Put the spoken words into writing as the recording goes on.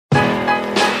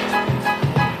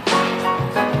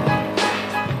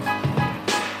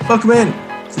Welcome in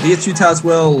to the It's Utah's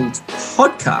World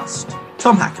podcast.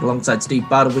 Tom Hackett alongside Steve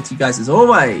Bartle with you guys as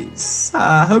always.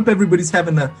 I hope everybody's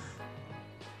having a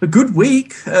good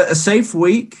week, a safe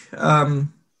week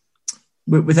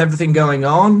with everything going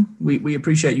on. We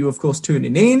appreciate you, of course,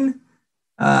 tuning in.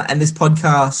 And this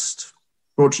podcast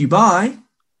brought to you by,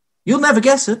 you'll never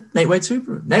guess it, Nate Wade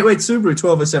Subaru. Nate Wade Subaru,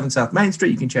 1207 South Main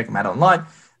Street. You can check them out online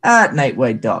at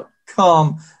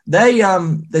natewade.com.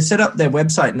 They set up their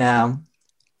website now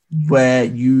where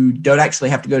you don't actually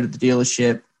have to go to the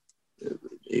dealership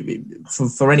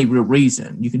for any real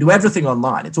reason. You can do everything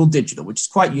online. It's all digital, which is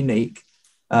quite unique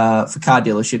for car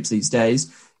dealerships these days.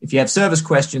 If you have service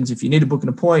questions, if you need to book an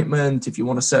appointment, if you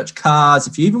want to search cars,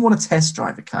 if you even want to test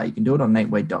drive a car, you can do it on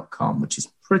natewade.com, which is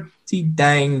pretty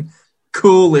dang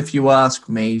cool if you ask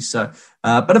me. So,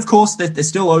 but of course, they're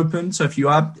still open. So if you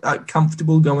are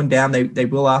comfortable going down, they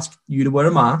will ask you to wear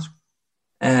a mask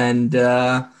and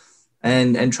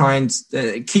try and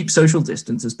keep social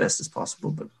distance as best as possible.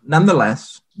 But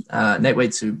nonetheless, Nate Wade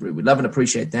Subaru, we love and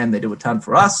appreciate them. They do a ton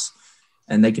for us,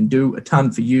 and they can do a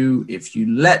ton for you if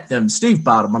you let them. Steve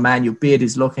Bartle, my man, your beard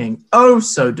is looking oh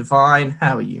so divine.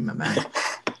 How are you, my man?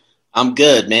 I'm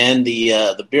good, man.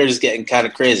 The beard is getting kind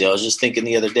of crazy. I was just thinking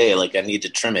the other day, like I need to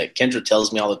trim it. Kendra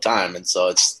tells me all the time, and so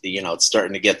it's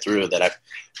starting to get through that I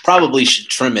probably should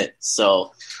trim it.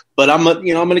 So. But I'm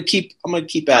gonna keep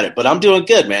at it. But I'm doing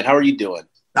good, man. How are you doing?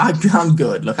 I'm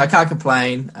good. Look, I can't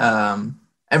complain.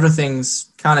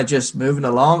 Everything's kind of just moving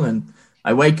along, and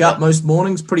I wake up most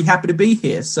mornings pretty happy to be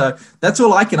here. So that's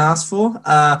all I can ask for.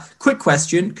 Quick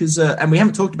question, because and we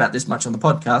haven't talked about this much on the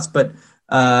podcast, but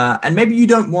and maybe you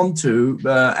don't want to,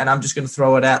 and I'm just going to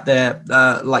throw it out there,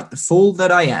 like the fool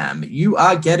that I am. You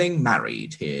are getting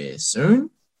married here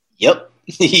soon. Yep.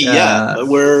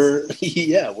 We're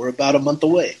about a month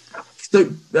away. So,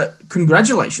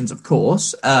 congratulations, of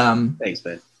course. Thanks,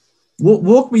 man.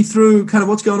 Walk me through kind of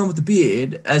what's going on with the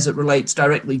beard as it relates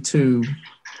directly to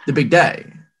the big day.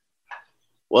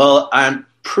 Well, I'm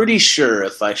pretty sure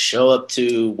if I show up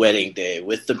to wedding day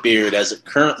with the beard as it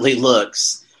currently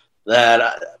looks,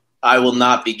 that I will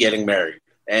not be getting married.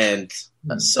 And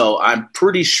so I'm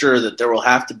pretty sure that there will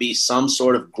have to be some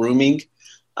sort of grooming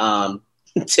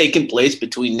taking place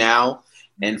between now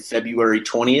and February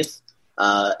 20th.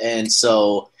 And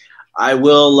so I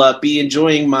will be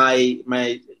enjoying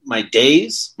my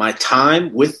days, my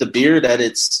time with the beard at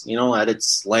its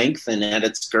length and at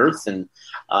its girth. And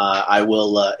I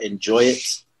will enjoy it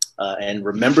and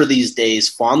remember these days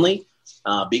fondly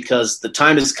because the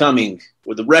time is coming,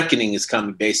 or the reckoning is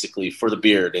coming basically for the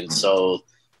beard. And so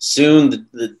soon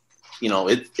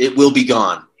it will be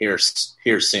gone here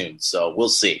soon. So we'll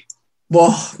see.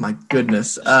 Oh my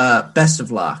goodness! Best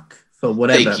of luck for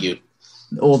whatever. Thank you.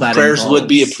 All that prayers involves. Would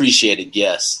be appreciated.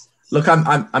 Yes. Look,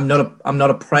 I'm not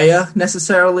a prayer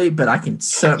necessarily, but I can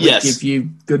certainly give you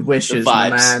good wishes, my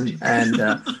man. And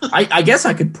I guess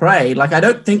I could pray. Like I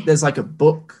don't think there's like a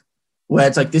book where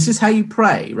it's like this is how you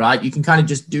pray, right? You can kind of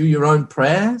just do your own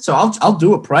prayer. So I'll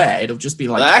do a prayer. It'll just be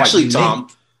like. Well, actually, Tom,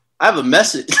 I have a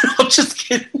message. I'm just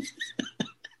kidding.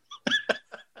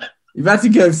 You've had to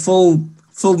go full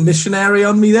missionary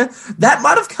on me there. That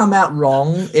might have come out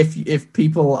wrong if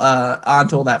people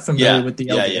aren't all that familiar with the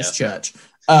LDS Church.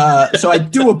 So I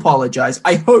do apologize.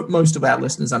 I hope most of our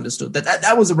listeners understood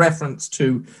that was a reference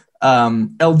to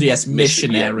LDS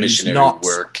missionaries, not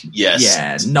work. Yes.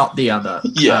 Yeah, not the other.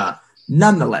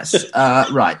 Nonetheless,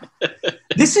 right.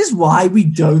 This is why we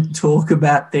don't talk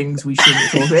about things we shouldn't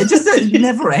talk about. It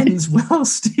never ends well,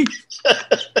 Steve.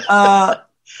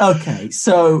 Okay,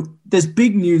 so there's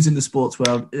big news in the sports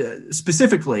world,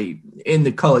 specifically in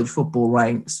the college football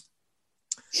ranks,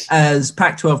 as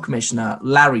Pac-12 Commissioner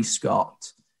Larry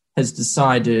Scott has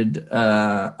decided,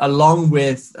 along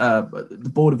with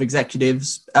the Board of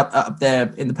Executives up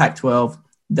there in the Pac-12,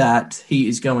 that he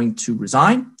is going to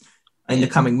resign in the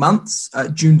coming months.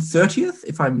 June 30th,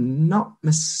 if I'm not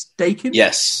mistaken.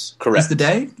 Yes, correct. Is the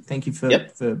day. Thank you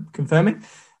for confirming.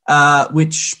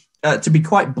 Which, to be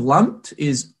quite blunt,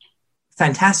 is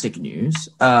fantastic news.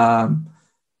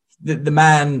 The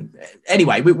man,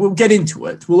 anyway, we'll get into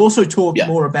it. We'll also talk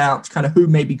more about kind of who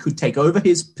maybe could take over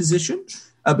his position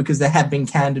because there have been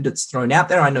candidates thrown out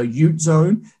there. I know Ute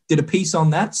Zone did a piece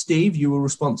on that. Steve, you were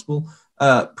responsible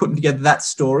putting together that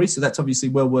story. So that's obviously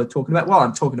well worth talking about. While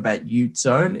I'm talking about Ute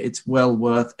Zone, it's well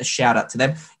worth a shout out to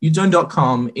them.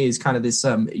 UteZone.com is kind of this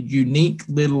unique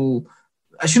little,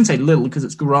 I shouldn't say little because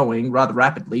it's growing rather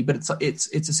rapidly, but it's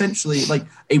essentially like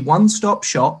a one-stop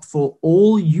shop for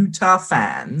all Utah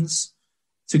fans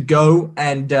to go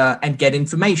and get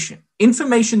information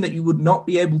that you would not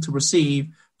be able to receive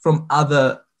from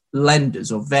other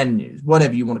lenders or venues,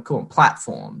 whatever you want to call them,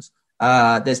 platforms.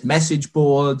 There's message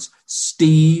boards.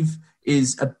 Steve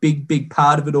is a big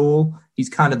part of it all. He's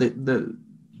kind of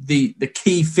the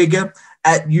key figure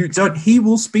at Utah. He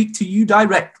will speak to you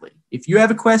directly. If you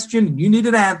have a question and you need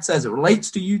an answer as it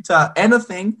relates to Utah,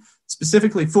 anything,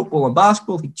 specifically football and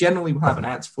basketball, he generally will have an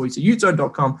answer for you. So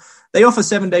utah.com, they offer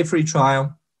 7-day free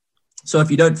trial. So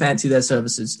if you don't fancy their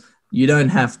services, you don't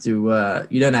have to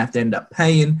end up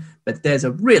paying, but there's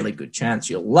a really good chance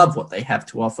you'll love what they have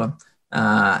to offer.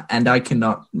 And I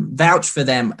cannot vouch for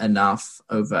them enough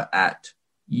over at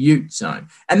Ute Zone.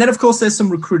 And then, of course, there's some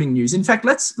recruiting news. In fact,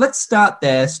 let's start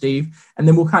there, Steve, and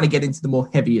then we'll kind of get into the more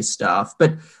heavier stuff.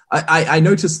 But I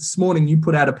noticed this morning you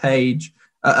put out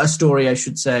a story, I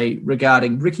should say,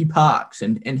 regarding Ricky Parks,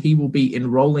 and he will be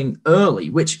enrolling early,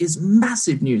 which is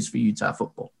massive news for Utah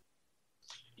football.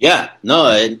 Yeah,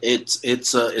 no,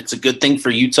 it's a good thing for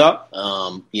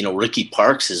Utah. Ricky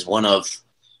Parks is one of,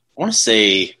 I want to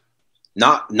say,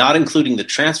 not including the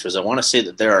transfers, I want to say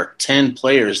that there are 10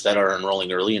 players that are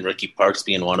enrolling early, and Ricky Parks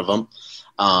being one of them.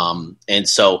 And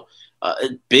so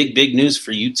big news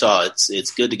for Utah.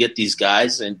 It's good to get these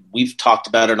guys, and we've talked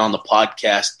about it on the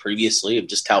podcast previously of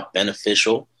just how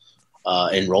beneficial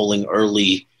enrolling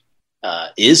early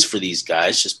is for these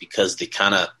guys, just because they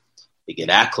get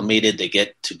acclimated, they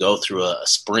get to go through a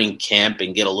spring camp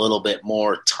and get a little bit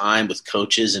more time with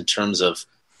coaches in terms of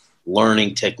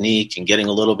learning technique and getting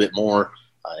a little bit more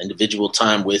individual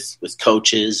time with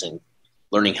coaches and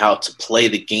learning how to play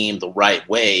the game the right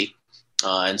way.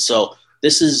 And so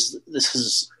this is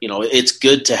it's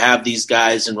good to have these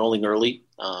guys enrolling early.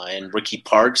 And Ricky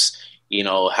Parks,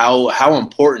 how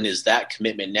important is that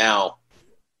commitment now?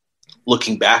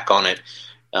 Looking back on it,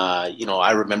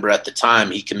 I remember at the time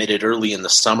he committed early in the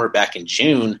summer back in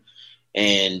June,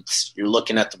 and you're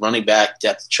looking at the running back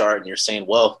depth chart and you're saying,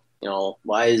 well,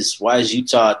 why is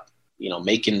Utah,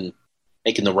 making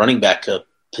the running back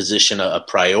position a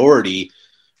priority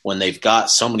when they've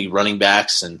got so many running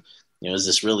backs, and is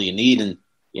this really a need? And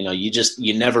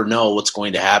you never know what's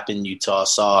going to happen. Utah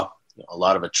saw a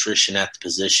lot of attrition at the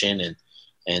position,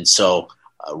 and so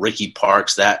Ricky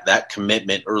Parks, that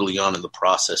commitment early on in the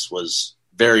process was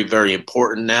very, very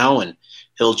important now, and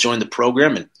he'll join the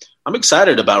program. And I'm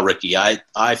excited about Ricky. I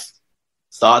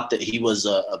thought that he was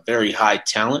a very high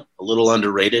talent, a little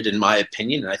underrated in my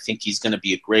opinion, and I think he's going to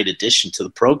be a great addition to the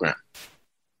program.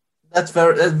 That's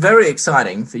very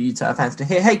exciting for Utah fans to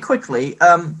hear. Hey, quickly,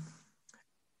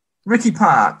 Ricky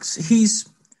Parks, he's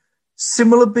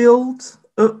similar build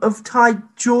of Ty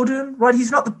Jordan, right?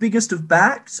 He's not the biggest of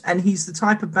backs, and he's the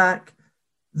type of back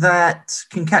that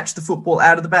can catch the football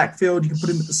out of the backfield. You can put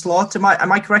him at the slot. Am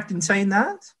I correct in saying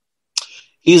that?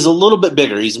 He's a little bit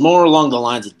bigger. He's more along the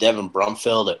lines of Devin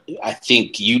Brumfield. I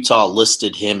think Utah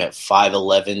listed him at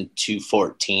 5'11",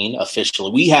 214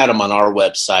 officially. We had him on our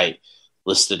website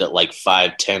listed at like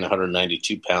 5'10",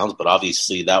 192 pounds, but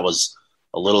obviously that was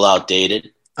a little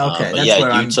outdated. Okay, that's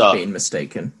where Utah, I'm being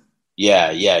mistaken.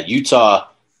 Yeah. Utah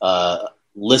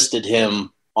listed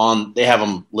him on – they have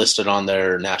him listed on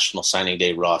their National Signing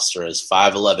Day roster as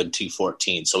 5'11",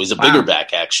 214. So he's a bigger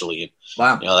back, actually.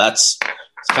 Wow. That's –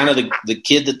 it's kind of the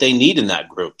kid that they need in that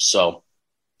group. So,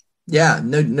 yeah,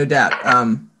 no doubt.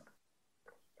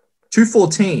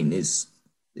 214 is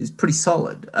pretty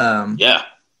solid. Yeah.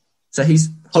 So he's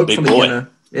hopefully going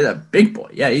to a big boy.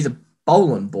 Yeah, he's a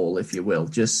bowling ball, if you will.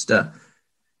 Just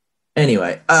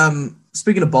anyway.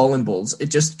 Speaking of bowling balls, it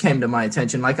just came to my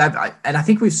attention. Like I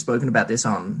think we've spoken about this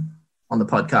on the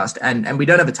podcast, and we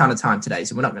don't have a ton of time today,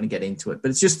 so we're not going to get into it.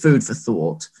 But it's just food for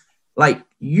thought. Like,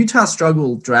 Utah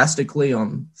struggled drastically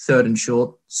on 3rd and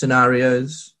short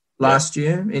scenarios last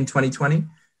year in 2020.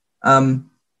 I'm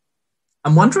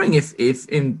wondering if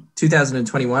in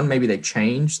 2021 maybe they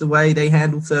changed the way they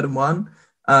handle 3rd and 1.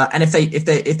 And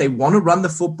if they want to run the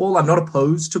football, I'm not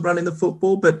opposed to running the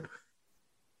football, but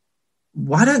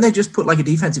why don't they just put like a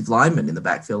defensive lineman in the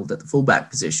backfield at the fullback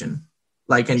position,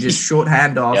 like, and just short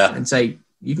handoff and say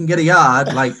you can get a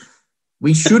yard, like.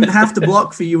 We shouldn't have to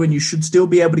block for you, and you should still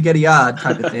be able to get a yard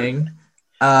type of thing.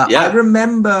 I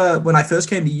remember when I first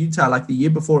came to Utah, like the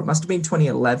year before, it must have been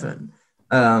 2011,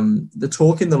 the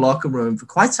talk in the locker room for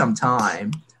quite some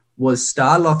time was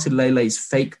Star Lotulelei's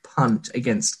fake punt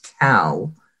against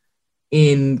Cal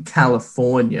in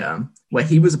California, where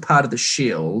he was a part of the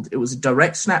Shield. It was a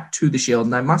direct snap to the Shield,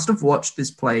 and I must have watched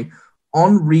this play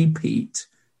on repeat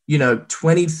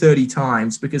 20, 30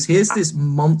 times, because here's this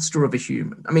monster of a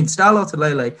human. I mean, Star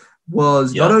Lotulelei,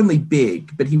 was not only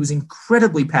big, but he was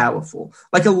incredibly powerful.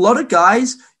 Like a lot of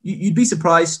guys, you'd be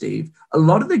surprised, Steve, a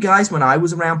lot of the guys when I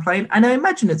was around playing, and I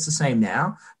imagine it's the same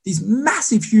now, these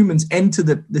massive humans enter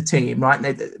the team, right?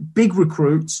 And they're big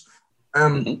recruits,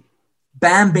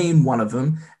 Bam being one of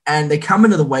them, and they come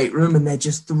into the weight room and they're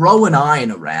just throwing iron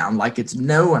around like it's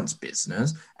no one's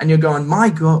business. And you're going, my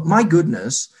God, my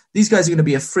goodness, these guys are going to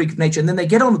be a freak of nature. And then they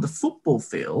get onto the football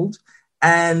field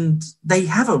and they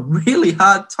have a really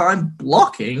hard time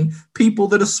blocking people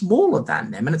that are smaller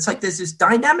than them. And it's like there's this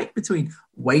dynamic between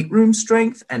weight room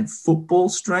strength and football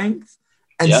strength.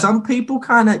 And some people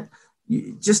kind of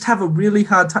just have a really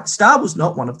hard time. Star was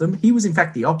not one of them. He was, in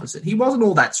fact, the opposite. He wasn't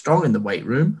all that strong in the weight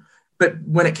room. But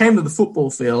when it came to the football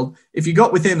field, if you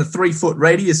got within a 3-foot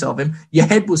radius of him, your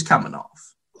head was coming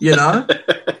off, you know?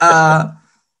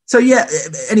 So, yeah,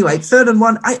 anyway, 3rd and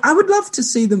 1. I would love to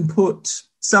see them put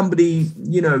somebody,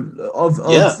 you know, of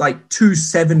like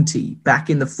 270 back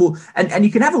in the full. And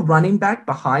you can have a running back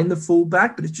behind the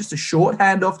fullback, but it's just a short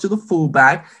handoff to the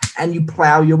fullback and you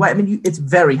plow your way. I mean, it's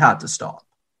very hard to stop.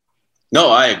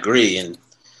 No, I agree. And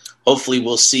hopefully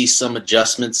we'll see some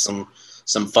adjustments,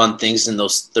 some fun things in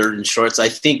those 3rd and shorts. I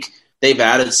think they've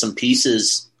added some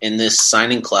pieces in this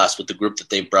signing class with the group that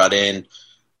they brought in,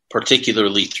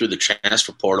 particularly through the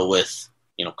transfer portal with,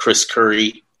 you know, Chris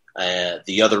Curry,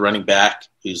 the other running back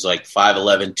who's like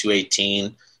 5'11",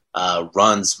 218,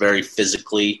 runs very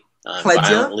physically,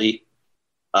 violently.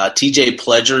 TJ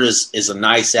Pledger is a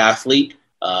nice athlete,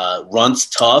 runs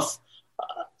tough.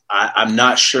 I'm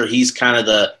not sure he's kind of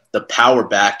the power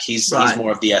back. He's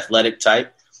more of the athletic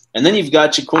type. And then you've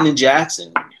got Jaquindon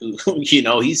Jackson, who you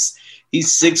know, he's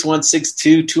 6'1",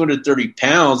 6'2", 230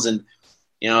 pounds. And,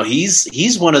 you know,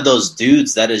 he's one of those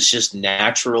dudes that is just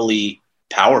naturally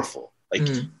powerful. Like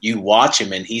you watch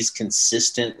him and he's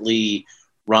consistently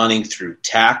running through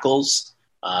tackles.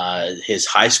 His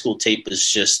high school tape is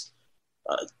just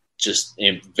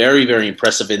very, very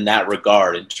impressive in that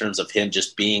regard in terms of him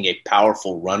just being a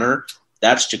powerful runner.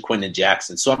 That's Jaquindon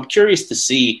Jackson. So I'm curious to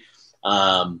see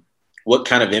what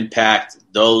kind of impact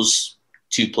those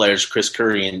two players, Chris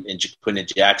Curry and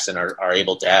Jaquindon Jackson, are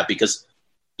able to have, because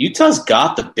Utah's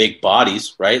got the big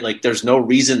bodies, right? Like there's no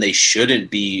reason they shouldn't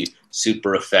be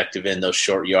super effective in those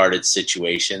short yardage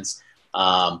situations.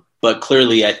 But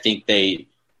clearly I think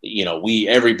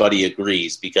everybody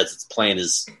agrees, because it's plain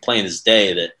as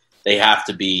day that they have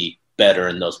to be better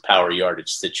in those power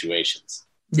yardage situations.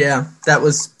 Yeah, that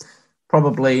was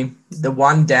probably the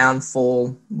one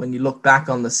downfall when you look back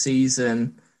on the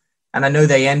season. And I know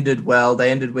they ended well.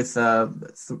 They ended with a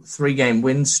 3-game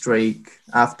win streak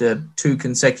after 2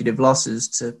 consecutive losses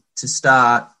to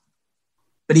start.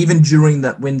 But even during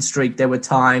that win streak, there were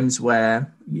times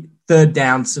where 3rd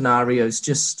down scenarios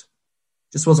just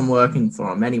wasn't working for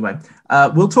them. Anyway,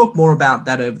 we'll talk more about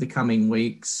that over the coming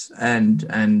weeks and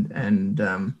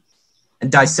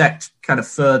dissect kind of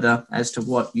further as to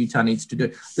what Utah needs to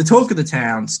do. The talk of the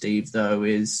town, Steve, though,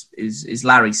 is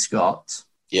Larry Scott.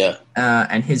 Yeah.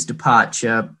 And his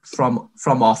departure from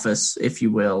office, if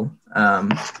you will.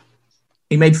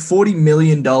 He made $40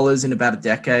 million in about a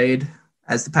decade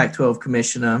as the Pac-12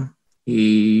 commissioner.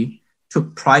 He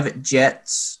took private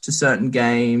jets to certain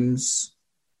games.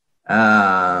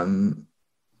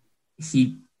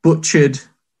 He butchered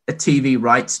a TV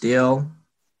rights deal,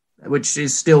 which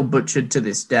is still butchered to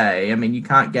this day. I mean, you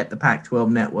can't get the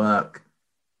Pac-12 network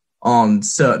on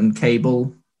certain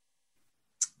cable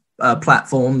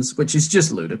platforms, which is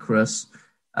just ludicrous.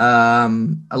 A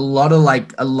lot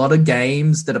of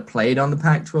games that are played on the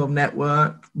Pac-12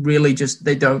 network really just,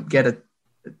 they don't get a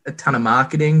ton of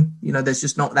marketing. You know, there's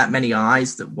just not that many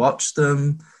eyes that watch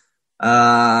them.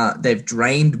 They've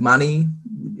drained money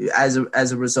as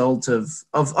a result of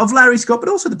Larry Scott, but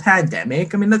also the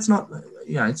pandemic. I mean, that's not,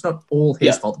 you know, it's not all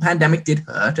his fault. The pandemic did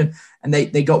hurt, and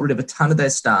they got rid of a ton of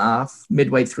their staff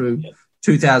midway through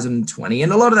 2020.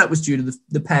 And a lot of that was due to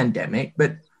the pandemic.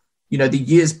 But, you know, the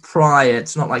years prior,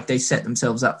 it's not like they set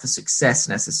themselves up for success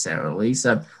necessarily.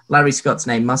 So Larry Scott's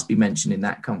name must be mentioned in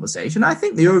that conversation. I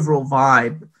think the overall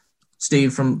vibe,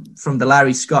 Steve, from the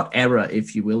Larry Scott era,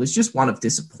 if you will, is just one of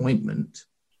disappointment.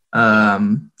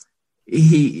 The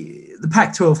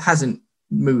Pac-12 hasn't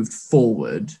moved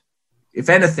forward. If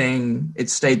anything,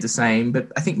 it's stayed the same.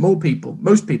 But I think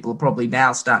most people are probably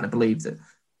now starting to believe that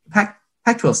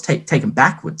Pac-12's taken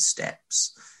backward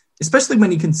steps, especially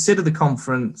when you consider the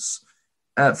conference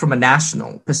from a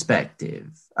national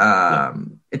perspective.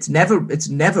 It's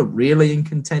never really in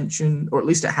contention, or at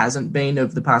least it hasn't been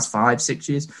over the past 5-6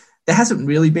 years. There hasn't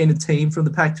really been a team from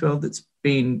the Pac-12 that's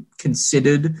been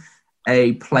considered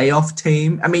a playoff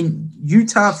team. I mean,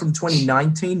 Utah from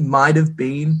 2019 might have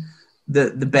been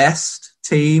the best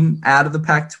team out of the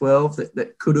Pac-12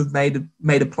 that could have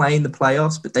made a play in the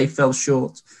playoffs, but they fell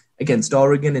short against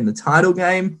Oregon in the title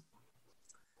game.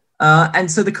 And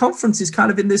so the conference is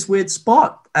kind of in this weird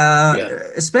spot,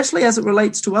 especially as it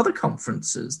relates to other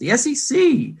conferences. The SEC,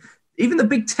 even the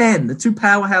Big Ten, the two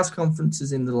powerhouse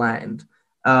conferences in the land,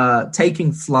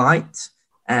 taking flight,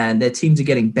 and their teams are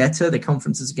getting better. Their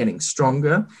conferences are getting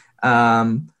stronger.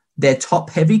 They're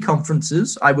top-heavy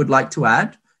conferences, I would like to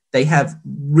add. They have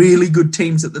really good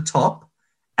teams at the top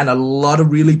and a lot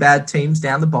of really bad teams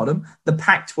down the bottom. The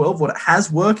Pac-12, what it has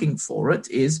working for it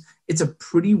is it's a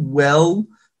pretty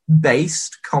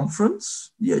well-based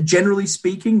conference. Generally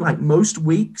speaking, like most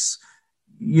weeks,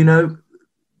 the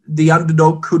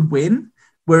underdog could win.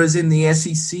 Whereas in the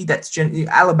SEC,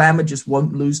 Alabama just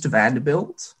won't lose to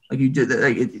Vanderbilt. You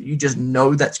just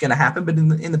know that's going to happen. But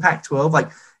in the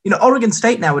Pac-12, Oregon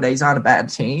State nowadays aren't a bad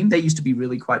team. They used to be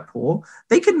really quite poor.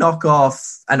 They could knock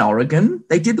off an Oregon.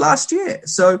 They did last year.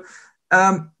 So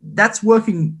that's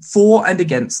working for and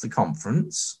against the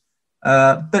conference.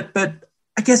 But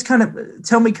I guess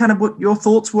tell me what your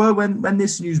thoughts were when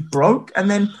this news broke. And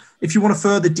then if you want to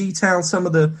further detail some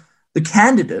of the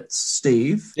candidates,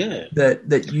 Steve,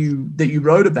 that you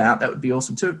wrote about, that would be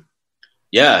awesome too.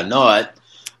 Yeah, no,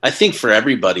 I think for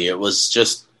everybody, it was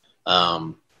just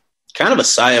kind of a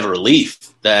sigh of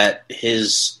relief that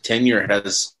his tenure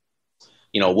has,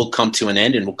 will come to an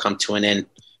end, and will come to an end,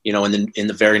 in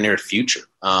the very near future.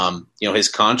 His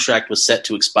contract was set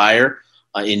to expire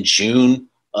in June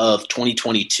of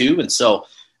 2022, and so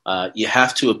you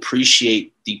have to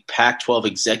appreciate the Pac-12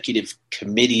 Executive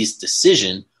Committee's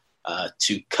decision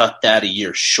to cut that a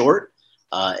year short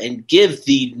and give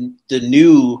the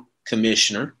new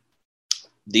commissioner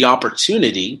the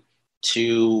opportunity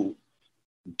to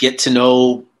get to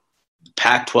know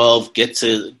Pac-12, get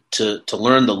to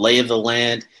learn the lay of the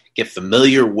land, get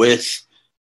familiar with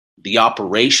the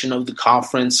operation of the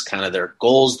conference, kind of their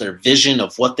goals, their vision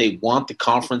of what they want the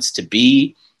conference to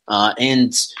be,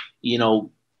 and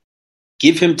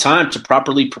give him time to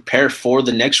properly prepare for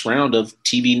the next round of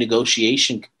TV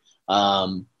negotiation.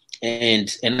 And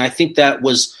I think that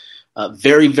was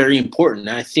very, very important.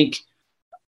 And I think,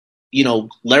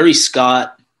 Larry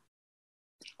Scott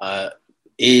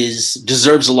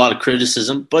deserves a lot of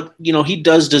criticism, but he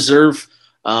does deserve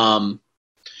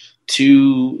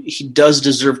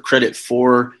credit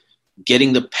for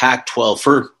getting the Pac-12,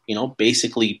 for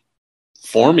basically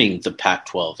forming the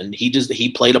Pac-12, and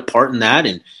he played a part in that,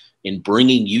 in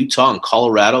bringing Utah and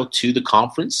Colorado to the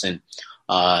conference, and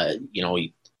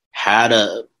he had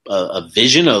a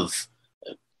vision of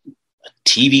a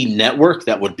TV network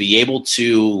that would be able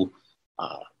to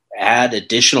add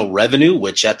additional revenue,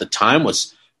 which at the time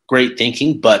was great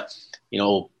thinking. But,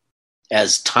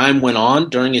 as time went on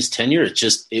during his tenure,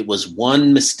 it was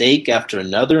one mistake after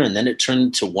another, and then it turned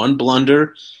into one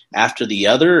blunder after the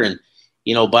other. And,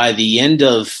 by the end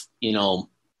of,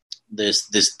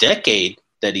 this decade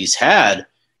that he's had,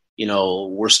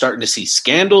 we're starting to see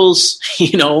scandals,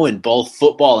 in both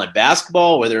football and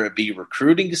basketball, whether it be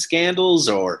recruiting scandals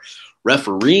or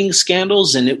refereeing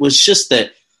scandals. And it was just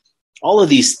that all of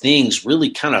these things really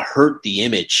kind of hurt the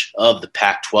image of the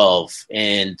Pac-12.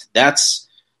 And that's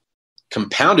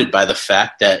compounded by the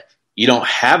fact that you don't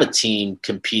have a team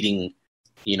competing,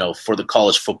 for the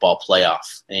college football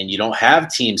playoff, and you don't have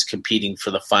teams competing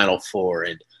for the Final Four.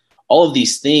 And all of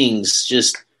these things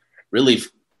just really,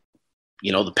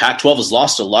 the Pac-12 has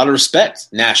lost a lot of respect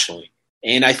nationally.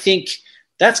 And I think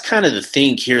that's kind of the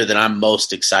thing here that I'm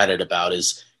most excited about,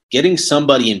 is getting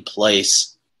somebody in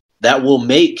place that will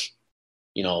make,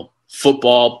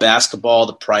 football, basketball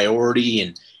the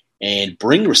priority, and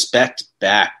bring respect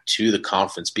back to the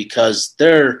conference, because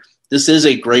this is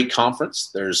a great conference.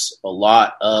 There's a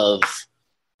lot of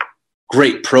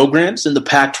great programs in the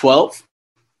Pac-12.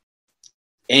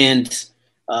 And,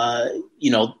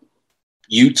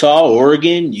 Utah,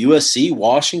 Oregon, USC,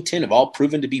 Washington have all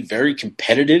proven to be very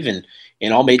competitive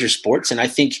in all major sports. And I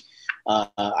think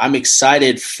I'm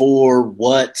excited for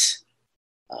what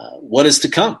is to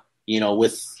come,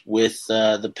 with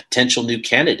the potential new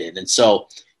candidate. And so,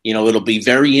 it'll be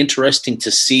very interesting to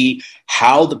see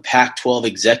how the Pac-12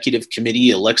 Executive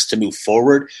Committee elects to move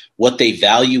forward, what they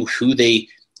value, who they,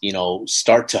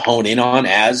 start to hone in on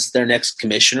as their next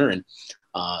commissioner. And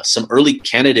some early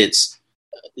candidates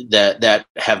that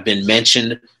have been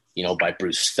mentioned, by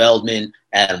Bruce Feldman,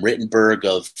 Adam Rittenberg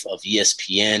of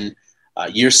ESPN.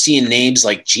 You're seeing names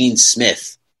like Gene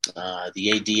Smith,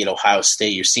 the AD at Ohio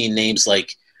State. You're seeing names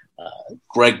like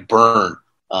Greg Byrne,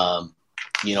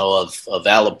 of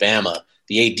Alabama,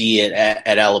 the AD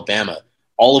at Alabama.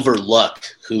 Oliver Luck,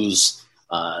 who's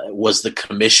was the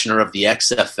commissioner of the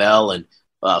XFL and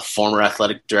former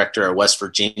athletic director at West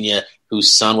Virginia,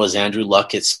 whose son was Andrew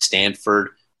Luck at Stanford.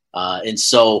 And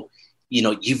so,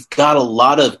 you've got a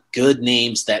lot of good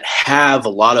names that have a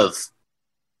lot of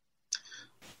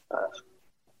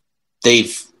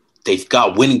they've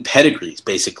got winning pedigrees,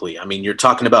 basically. I mean, you're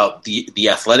talking about the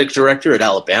athletic director at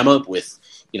Alabama with,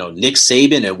 Nick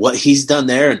Saban and what he's done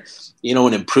there, and,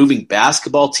 an improving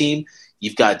basketball team.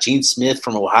 You've got Gene Smith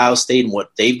from Ohio State and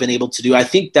what they've been able to do. I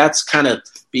think that's kind of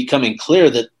becoming clear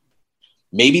that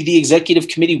maybe the executive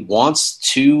committee wants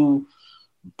to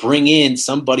bring in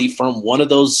somebody from one of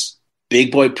those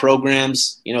big boy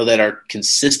programs, that are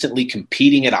consistently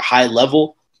competing at a high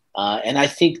level. And I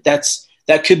think that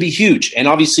could be huge. And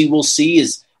obviously we'll see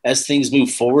as things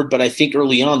move forward. But I think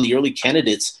early on, the early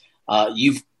candidates,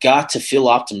 you've got to feel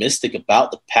optimistic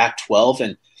about the Pac-12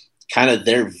 and kind of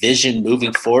their vision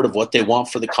moving forward of what they want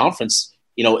for the conference.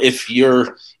 If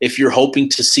you're hoping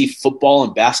to see football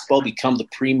and basketball become the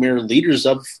premier leaders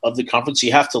of the conference,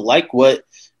 you have to like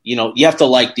you have to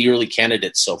like the early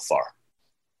candidates so far.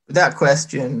 Without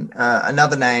question,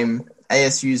 another name,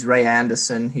 ASU's Ray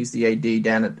Anderson, he's the AD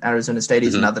down at Arizona State.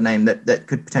 He's another name that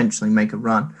could potentially make a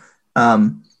run.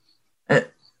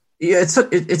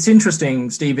 It's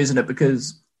interesting, Steve, isn't it?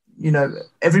 Because,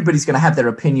 everybody's going to have their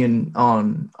opinion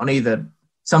on either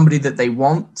somebody that they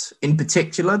want in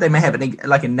particular. They may have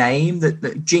a name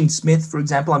that Gene Smith, for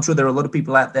example. I'm sure there are a lot of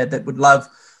people out there that would love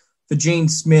for Gene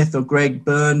Smith or Greg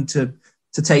Byrne to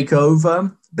take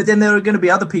over. But then there are going to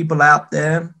be other people out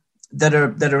there that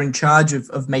are in charge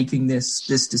of making this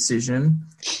decision.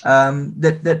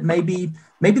 That maybe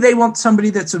they want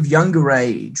somebody that's of younger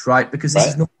age, right? Because this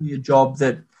is normally a job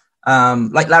that,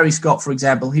 like Larry Scott, for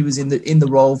example, he was in the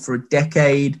role for a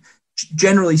decade.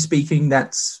 Generally speaking,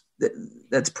 that's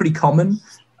pretty common.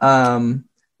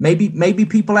 Maybe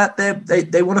people out there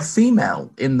they want a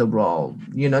female in the role.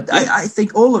 I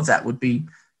think all of that would be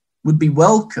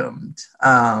welcomed.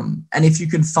 And if you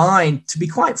can find, to be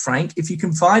quite frank, if you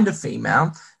can find a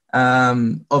female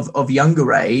of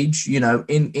younger age,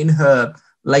 in her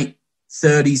late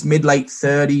 30s, mid-late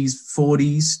 30s,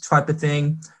 40s type of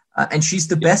thing, and she's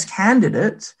the best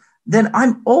candidate, then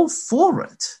I'm all for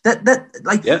it. And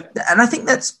I think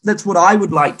that's what I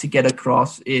would like to get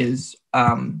across is,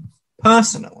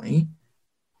 personally,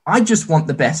 I just want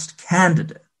the best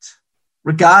candidate,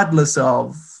 regardless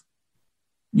of,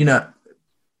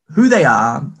 who they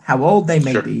are, how old they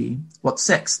may be, what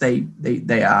sex they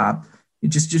are.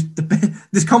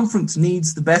 This conference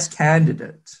needs the best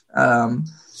candidate.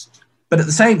 But at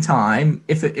the same time,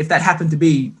 if that happened to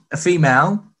be a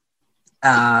female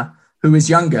who is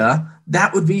younger,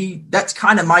 that's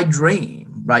kind of my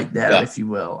dream right there, if you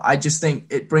will. I just think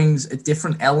it brings a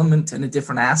different element and a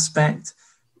different aspect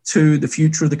to the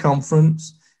future of the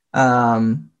conference.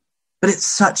 But it's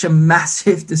such a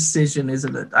massive decision,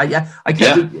 isn't it? I guess I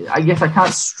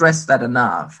can't stress that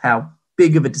enough, how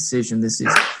big of a decision this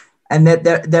is. And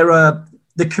that there are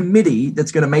the committee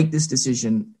that's going to make this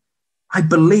decision. I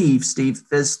believe, Steve,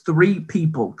 there's 3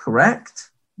 people, correct,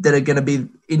 that are going to be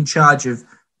in charge of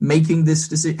making this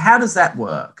decision. How does that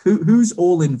work? Who's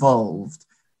all involved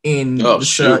in the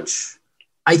search?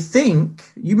 I think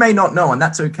you may not know, and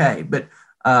that's okay, but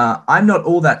I'm not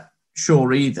all that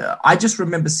sure either. I just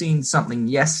remember seeing something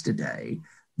yesterday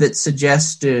that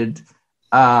suggested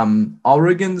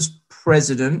Oregon's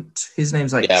president, his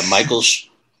name's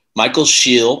Michael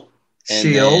Scheel,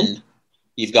 and then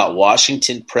you've got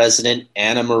Washington president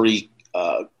Anna Marie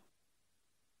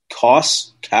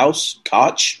Koch,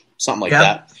 something like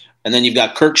that. And then you've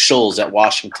got Kirk Scholes at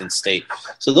Washington State.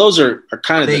 So those are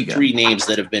kind of the 3 names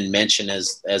that have been mentioned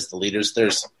as the leaders.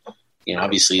 There's,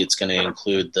 obviously it's going to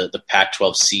include the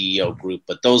Pac-12 CEO group,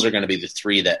 but those are going to be the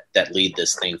 3 that lead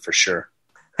this thing for sure.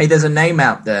 Hey, there's a name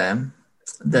out there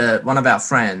that one of our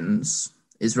friends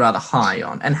is rather high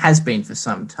on and has been for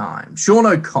some time. Sean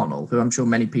O'Connell, who I'm sure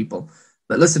many people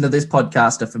that listen to this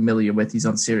podcast are familiar with. He's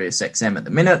on Sirius XM at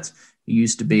the minute. He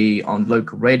used to be on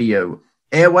local radio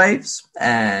airwaves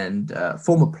and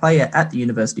former player at the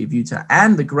University of Utah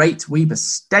and the Great Weber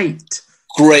State.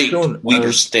 Great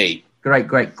Weber State.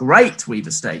 Great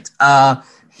Weber State.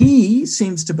 He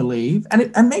seems to believe,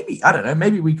 and maybe, I don't know,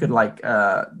 maybe we could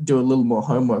do a little more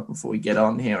homework before we get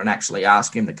on here and actually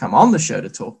ask him to come on the show to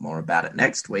talk more about it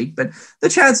next week. But the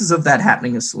chances of that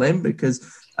happening are slim because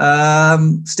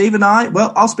Steve and I,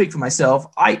 well, I'll speak for myself.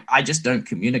 I just don't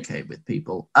communicate with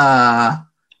people.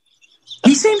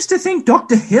 He seems to think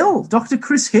Dr.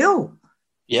 Chris Hill,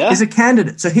 is a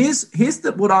candidate. So here's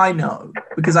what I know,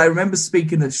 because I remember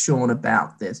speaking to Sean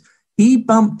about this. He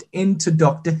bumped into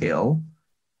Dr. Hill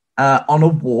on a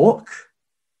walk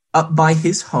up by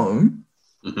his home.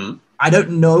 Mm-hmm. I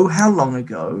don't know how long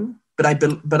ago,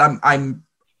 but I'm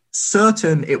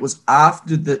certain it was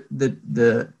after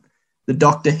the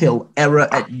Dr. Hill era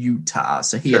at Utah.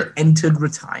 So he had entered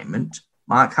retirement.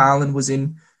 Mark Harlan was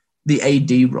in the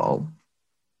AD role,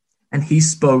 and he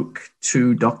spoke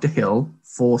to Dr. Hill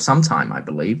for some time, I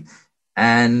believe.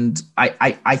 And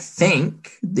I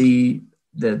think the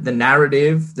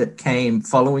narrative that came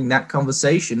following that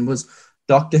conversation was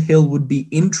Dr. Hill would be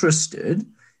interested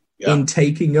in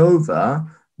taking over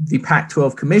the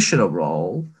Pac-12 commissioner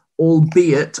role,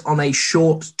 albeit on a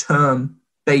short-term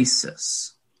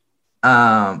basis.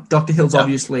 Dr. Hill's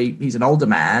obviously, he's an older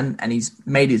man and he's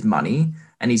made his money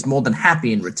and he's more than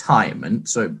happy in retirement.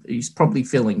 So he's probably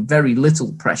feeling very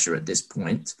little pressure at this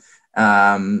point,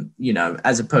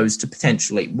 as opposed to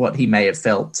potentially what he may have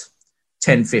felt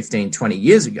 10, 15, 20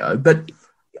 years ago. But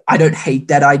I don't hate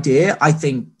that idea. I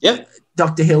think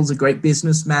Dr. Hill's a great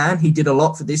businessman. He did a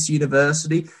lot for this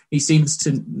university. He seems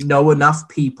to know enough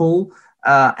people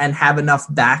and have enough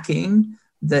backing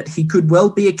that he could well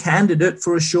be a candidate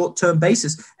for a short-term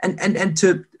basis. And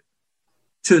to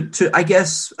I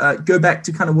guess, go back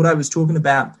to kind of what I was talking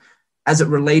about as it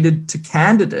related to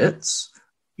candidates,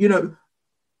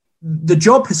 the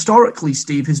job historically,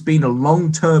 Steve, has been a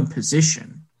long-term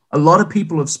position. A lot of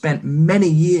people have spent many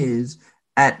years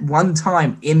at one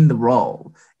time in the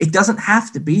role. It doesn't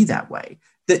have to be that way.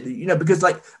 Because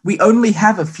we only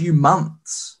have a few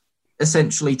months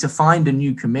essentially to find a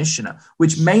new commissioner,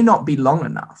 which may not be long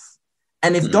enough.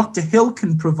 And if Dr. Hill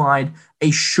can provide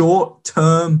a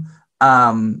short-term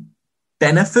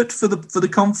benefit for the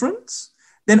conference,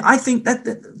 then I think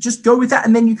that just go with that,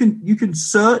 and then you can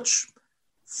search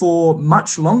for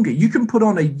much longer. You can put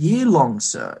on a year-long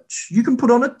search. You can put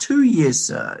on a 2-year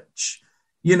search.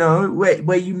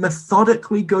 Where you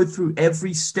methodically go through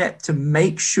every step to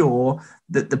make sure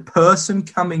that the person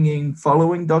coming in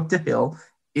following Dr. Hill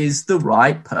is the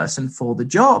right person for the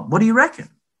job. What do you reckon?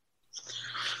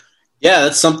 Yeah,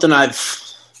 that's something I've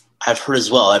heard as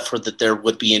well. I've heard that there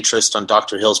would be interest on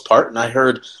Dr. Hill's part, and I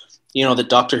heard, that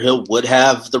Dr. Hill would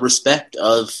have the respect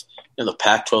of the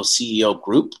Pac-12 CEO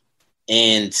group,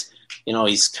 and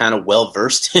he's kind of well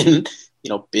versed in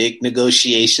big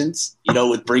negotiations,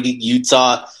 with bringing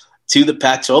Utah to the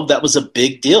Pac-12. That was a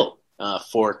big deal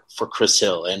for Chris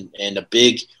Hill and a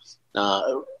big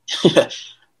a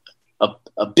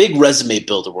big resume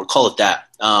builder. We'll call it that.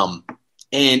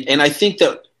 And I think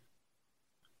that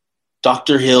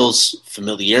Dr. Hill's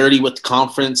familiarity with the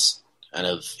conference, kind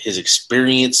of his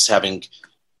experience having,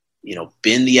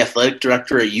 been the athletic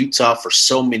director at Utah for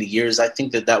so many years, I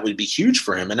think that would be huge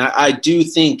for him. And I do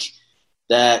think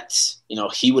that,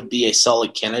 he would be a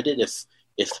solid candidate if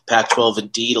the Pac-12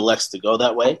 indeed elects to go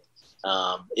that way.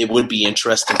 It would be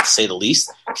interesting, to say the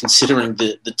least, considering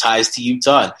the ties to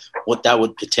Utah and what that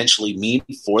would potentially mean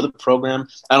for the program.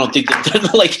 I don't think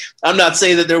that I'm not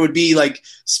saying that there would be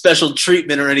special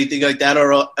treatment or anything like that,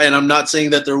 and I'm not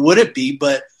saying that there wouldn't be,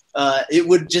 but it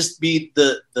would just be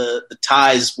the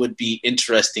ties would be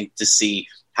interesting to see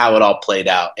how it all played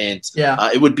out. And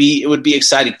it would be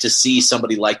exciting to see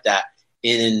somebody like that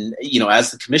in,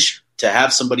 as the commissioner, to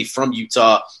have somebody from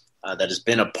Utah that has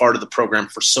been a part of the program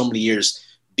for so many years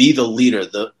be the leader,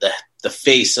 the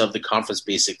face of the conference,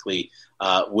 basically,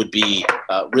 would be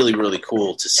really, really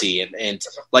cool to see. And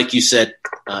like you said,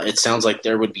 it sounds like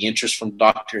there would be interest from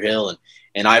Dr. Hill,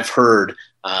 and I've heard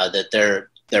that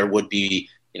there would be,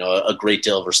 a great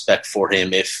deal of respect for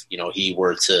him if, he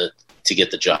were to get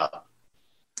the job.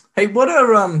 Hey, what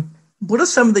are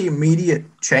some of the immediate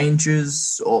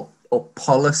changes or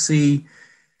policy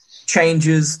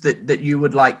changes that you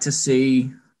would like to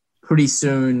see pretty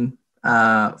soon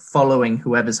following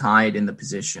whoever's hired in the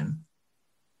position?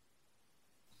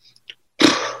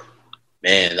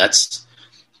 Man, that's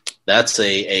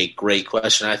a great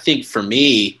question. I think for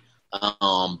me,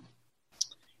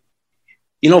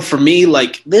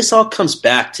 this all comes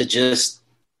back to just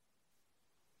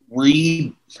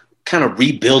kind of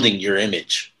rebuilding your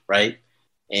image, right?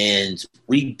 And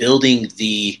rebuilding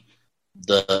the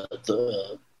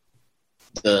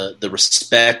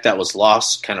respect that was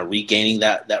lost, kind of regaining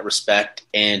that respect.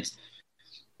 And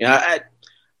I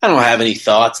don't have any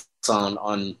thoughts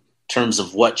on terms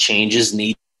of what changes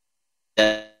need.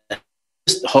 I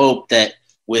just hope that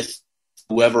with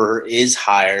whoever is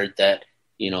hired, that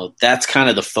that's kind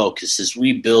of the focus, is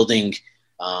rebuilding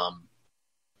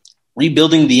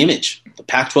the image, the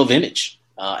Pac-12 image,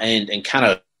 and kind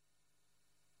of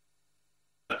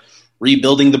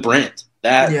rebuilding the brand.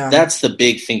 That's the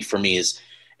big thing for me,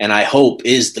 and I hope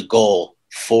is the goal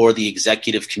for the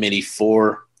executive committee,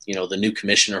 for the new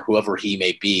commissioner, whoever he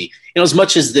may be. As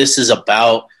much as this is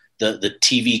about the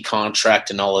TV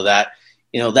contract and all of that,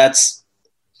 that's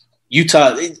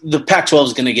Utah. The Pac-12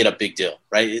 is going to get a big deal,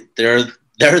 right? They're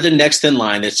the next in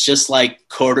line. It's just like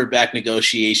quarterback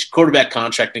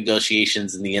contract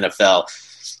negotiations in the NFL.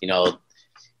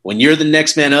 When you're the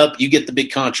next man up, you get the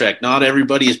big contract. Not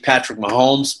everybody is Patrick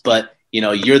Mahomes, but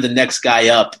you're the next guy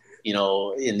up.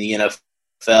 In the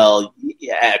NFL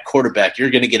at quarterback,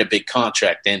 you're going to get a big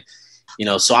contract, and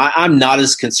so I'm not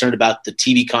as concerned about the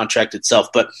TV contract itself.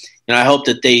 But I hope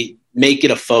that they make it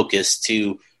a focus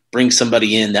to bring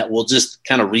somebody in that will just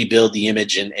kind of rebuild the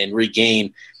image and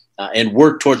regain and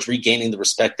work towards regaining the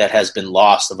respect that has been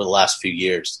lost over the last few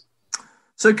years.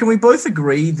 So can we both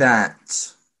agree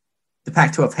that the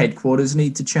Pac-12 headquarters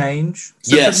need to change?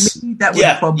 So yes.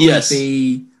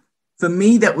 For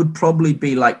me, that would probably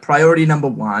be like priority number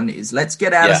one is let's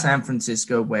get out of San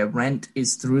Francisco where rent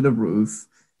is through the roof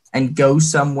and go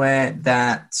somewhere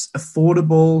that's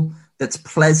affordable, that's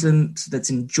pleasant, that's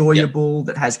enjoyable,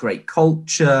 that has great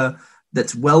culture,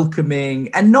 that's welcoming,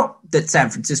 and not that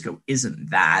San Francisco isn't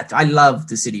that. I love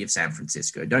the city of San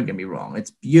Francisco. Don't get me wrong.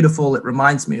 It's beautiful. It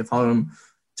reminds me of home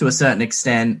to a certain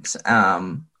extent,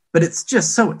 but it's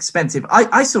just so expensive.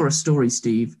 I saw a story,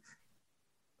 Steve,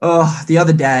 the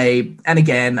other day, and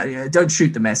again, don't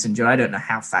shoot the messenger. I don't know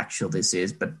how factual this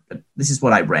is, but this is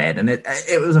what I read, and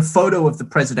it was a photo of the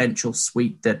presidential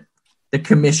suite that the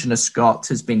Commissioner Scott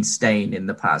has been staying in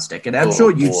the past decade. I'm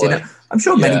sure you've seen it. I'm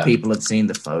sure many people have seen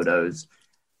the photos.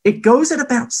 It goes at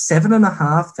about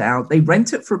 $7,500. They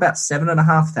rent it for about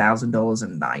 $7,500 a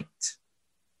night.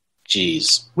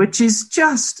 Jeez. Which is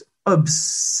just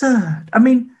absurd. I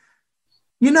mean,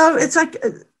 it's like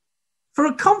for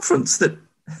a conference that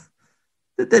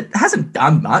hasn't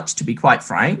done much, to be quite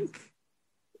frank.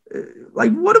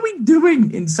 Like, what are we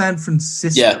doing in San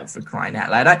Francisco for crying out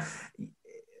loud?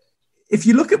 If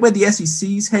you look at where the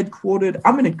SEC's headquartered,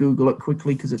 I'm going to Google it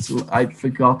quickly because I've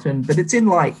forgotten, but it's in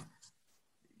like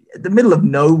the middle of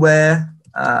nowhere.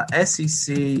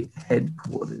 SEC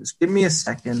headquarters. Give me a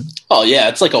second. Oh yeah,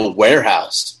 it's like a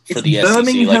warehouse for the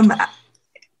Birmingham,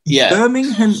 SEC.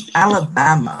 Birmingham,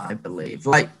 Alabama, I believe.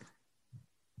 Like,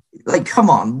 come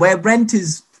on, where rent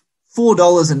is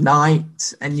 $4 a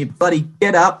night, and you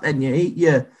get up and you eat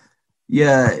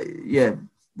your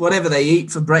whatever they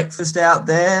eat for breakfast out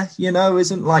there,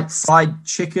 isn't like fried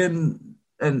chicken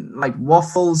and like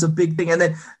waffles a big thing. And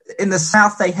then in the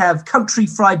South, they have country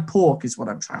fried pork is what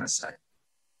I'm trying to say.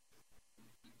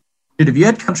 Dude, have you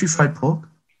had country fried pork?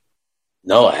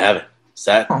 No, I haven't. Is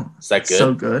that good?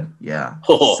 So good. Yeah.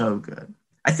 So good.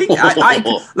 I think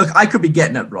I could be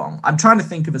getting it wrong. I'm trying to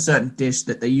think of a certain dish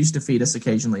that they used to feed us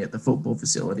occasionally at the football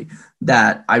facility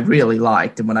that I really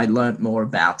liked. And when I learned more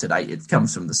about it, it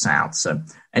comes from the South. So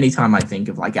anytime I think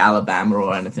of like Alabama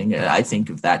or anything, I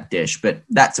think of that dish, but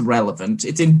that's irrelevant.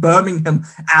 It's in Birmingham,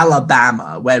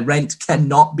 Alabama, where rent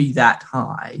cannot be that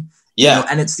high. Yeah.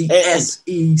 And it's the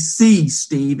SEC,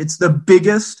 Steve. It's the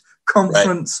biggest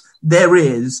conference there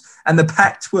is, and the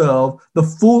Pac-12, the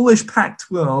foolish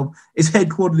Pac-12, is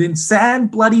headquartered in San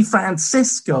Bloody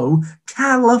Francisco,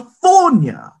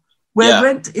 California, where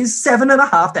rent is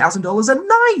 $7,500 a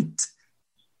night.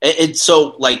 And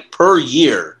so, like, per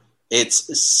year, it's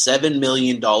 $7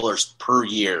 million per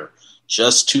year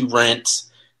just to rent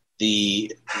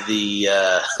the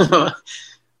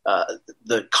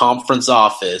conference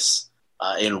office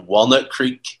in Walnut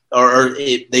Creek,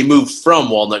 they moved from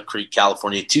Walnut Creek,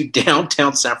 California, to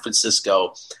downtown San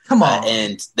Francisco. Come on,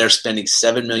 and they're spending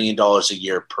 $7 million a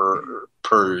year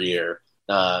per year,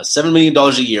 $7 million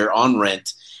a year on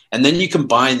rent, and then you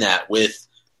combine that with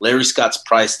Larry Scott's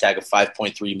price tag of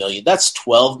 $5.3 million. That's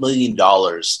 $12 million.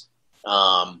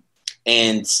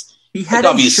 And he had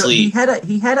obviously he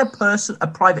had a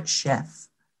private chef.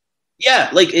 Yeah,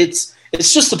 like it's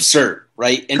just absurd,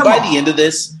 right? And by the end of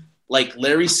this, like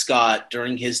Larry Scott,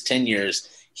 during his 10 years,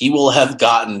 he will have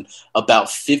gotten about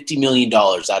 $50 million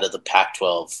out of the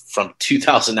Pac-12 from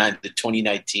 2009 to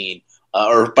 2019,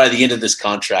 or by the end of this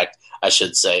contract, I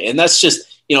should say. And that's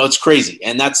just, it's crazy.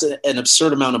 And that's an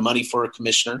absurd amount of money for a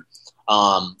commissioner.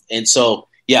 And so,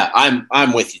 yeah,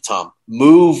 I'm with you, Tom.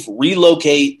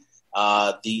 Relocate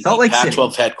the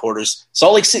Pac-12 headquarters.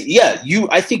 Salt Lake City. Yeah,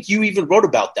 I think you even wrote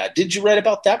about that. Did you write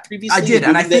about that previously? I did,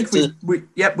 and I think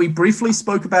we briefly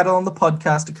spoke about it on the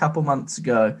podcast a couple months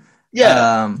ago.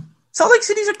 Yeah. Salt Lake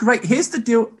City's here's the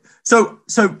deal. So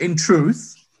in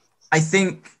truth, I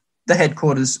think the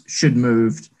headquarters should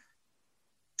move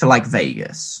to like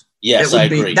Vegas. Yes, I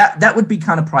agree. That would be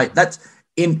kind of that's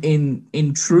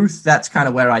in truth, that's kind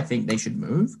of where I think they should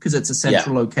move because it's a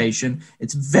central location.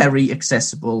 It's very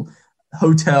accessible.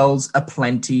 hotels are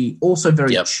plenty, also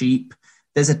very cheap.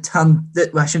 There's a ton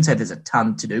I shouldn't say there's a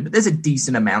ton to do, but there's a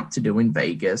decent amount to do in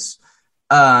Vegas.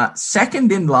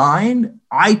 Second in line,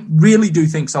 I really do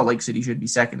think Salt Lake City should be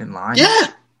second in line.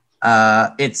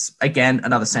 Yeah. It's, again,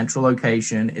 another central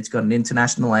location. It's got an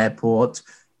international airport.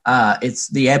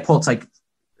 The airport's like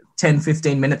 10,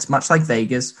 15 minutes, much like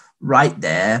Vegas, right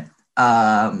there.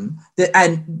 And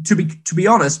to be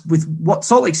honest, with what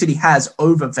Salt Lake City has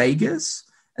over Vegas,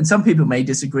 and some people may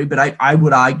disagree, but I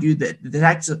would argue that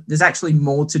there's actually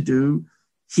more to do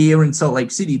here in Salt Lake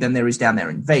City than there is down there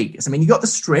in Vegas. I mean, you got the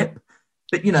Strip,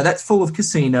 but, that's full of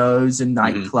casinos and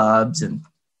nightclubs and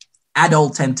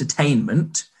adult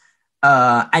entertainment.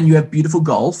 And you have beautiful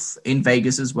golf in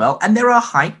Vegas as well. And there are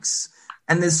hikes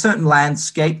and there's certain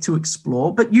landscape to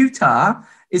explore. But Utah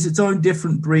is its own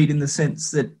different breed in the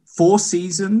sense that 4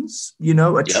 seasons,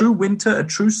 true winter, a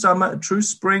true summer, a true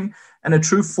spring, and a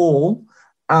true fall.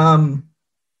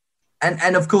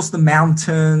 And of course the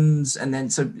mountains, and then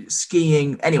so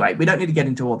skiing. Anyway, we don't need to get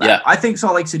into all that. Yeah. I think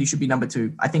Salt Lake City should be number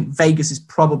 2. I think Vegas is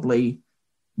probably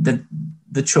the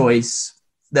choice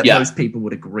that most people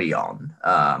would agree on.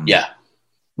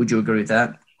 Would you agree with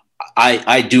that?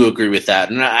 I do agree with that.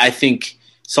 And I think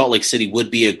Salt Lake City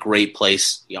would be a great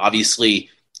place. Obviously,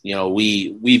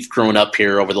 we've grown up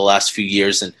here over the last few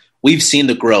years, and we've seen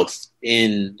the growth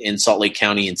in Salt Lake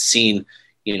County and seen,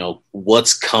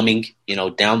 what's coming,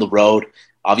 down the road.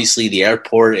 Obviously, the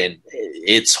airport and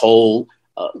its whole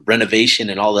renovation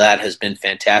and all that has been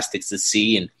fantastic to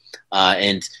see.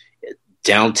 And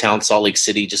downtown Salt Lake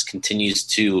City just continues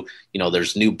to,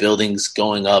 there's new buildings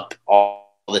going up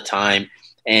all the time.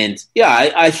 And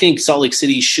I think Salt Lake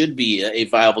City should be a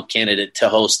viable candidate to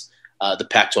host the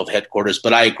Pac-12 headquarters.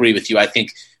 But I agree with you. I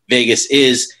think Vegas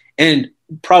is and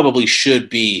probably should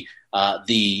be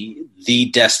the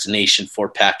destination for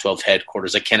Pac-12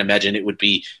 headquarters. I can't imagine it would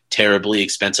be terribly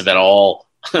expensive at all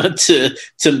to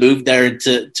move there and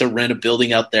to rent a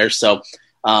building out there. So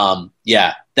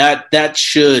that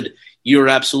should. You're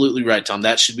absolutely right, Tom.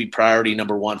 That should be priority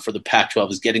number 1 for the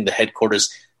Pac-12 is getting the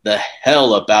headquarters the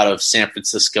hell up out of San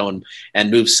Francisco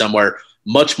and move somewhere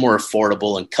much more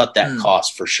affordable and cut that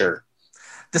cost for sure.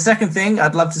 The second thing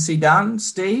I'd love to see done,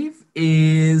 Steve,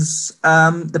 is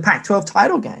the Pac-12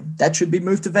 title game. That should be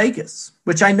moved to Vegas,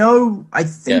 which I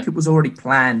think it was already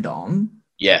planned on.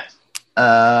 Yeah.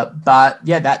 But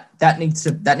that needs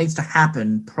to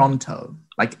happen pronto,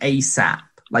 like ASAP.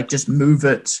 Like just move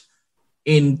it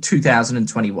in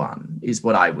 2021 is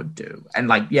what I would do. And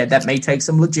that may take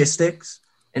some logistics.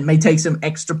 It may take some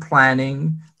extra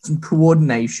planning, some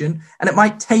coordination, and it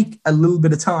might take a little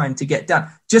bit of time to get done.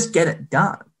 Just get it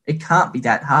done. It can't be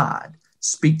that hard.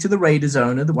 Speak to the Raiders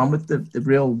owner, the one with the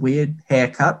real weird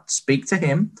haircut. Speak to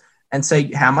him and say,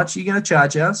 how much are you going to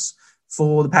charge us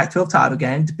for the Pac-12 title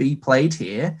game to be played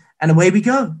here? And away we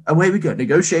go.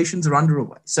 Negotiations are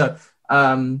underway. So,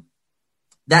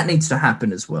 that needs to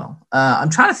happen as well. I'm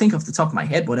trying to think off the top of my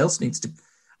head what else needs to.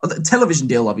 The television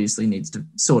deal obviously needs to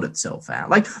sort itself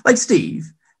out. Like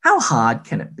Steve, how hard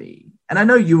can it be? And I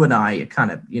know you and I are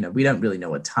kind of, we don't really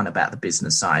know a ton about the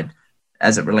business side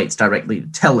as it relates directly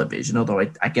to television. Although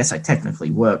I guess I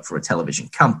technically work for a television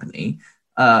company,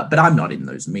 but I'm not in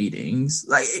those meetings.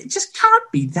 It just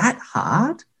can't be that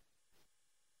hard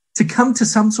to come to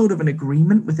some sort of an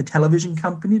agreement with a television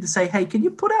company to say, hey, can you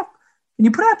put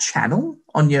our channel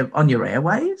on your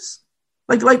airwaves?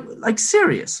 Like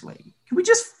seriously, can we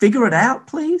just figure it out,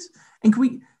 please? And can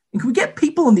we get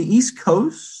people on the East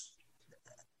Coast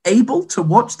able to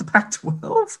watch the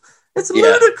Pac-12? It's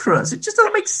ludicrous. It just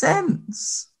doesn't make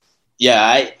sense.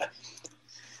 Yeah,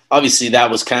 obviously that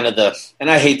was kind of and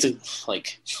I hate to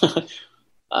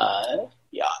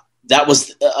that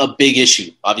was a big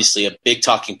issue. Obviously, a big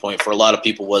talking point for a lot of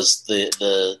people was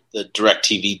the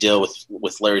DirecTV deal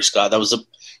with Larry Scott. That was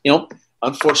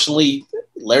unfortunately,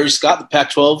 Larry Scott, the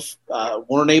Pac-12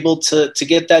 weren't able to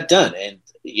get that done, and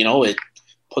it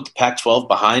put the Pac-12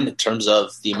 behind in terms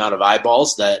of the amount of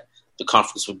eyeballs that the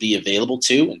conference would be available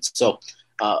to, and so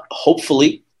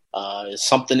hopefully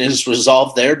something is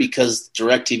resolved there because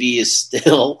DirecTV is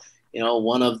still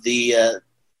one of the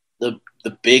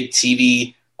big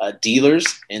TV dealers,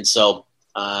 and so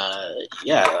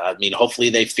hopefully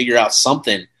they figure out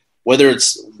something, whether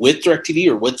it's with DirecTV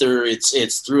or whether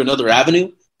it's through another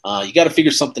avenue. You got to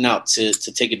figure something out to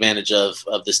take advantage of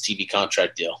this TV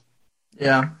contract deal.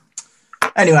 Yeah.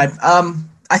 Anyway,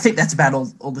 I think that's about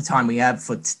all the time we have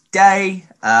for today.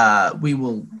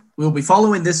 We'll be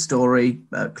following this story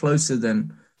closer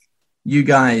than you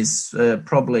guys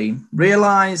probably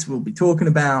realize, we'll be talking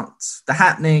about the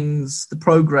happenings, the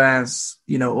progress,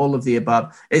 all of the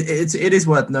above. It is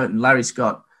worth noting Larry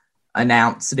Scott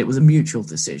announced that it was a mutual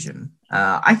decision.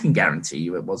 I can guarantee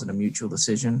you it wasn't a mutual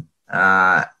decision.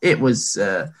 It was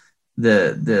the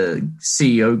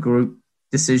CEO group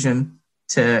decision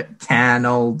to can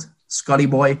old Scotty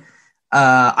boy.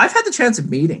 I've had the chance of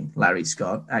meeting Larry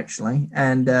Scott, actually,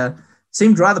 and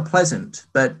seemed rather pleasant,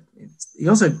 but he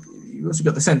also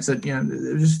got the sense that, there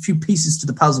were just a few pieces to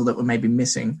the puzzle that were maybe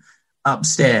missing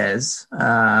upstairs.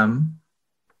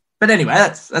 But anyway,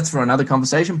 that's for another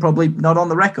conversation, probably not on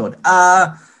the record.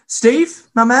 Steve,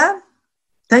 my man,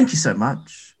 thank you so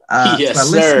much. Yes,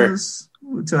 sir.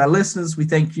 To our listeners, we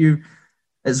thank you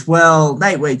as well.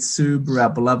 Nate Wade Subaru, our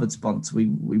beloved sponsor. We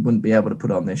wouldn't be able to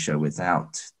put on this show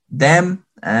without them.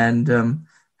 And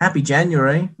happy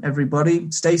January,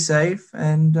 everybody. Stay safe,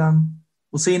 and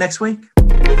we'll see you next week.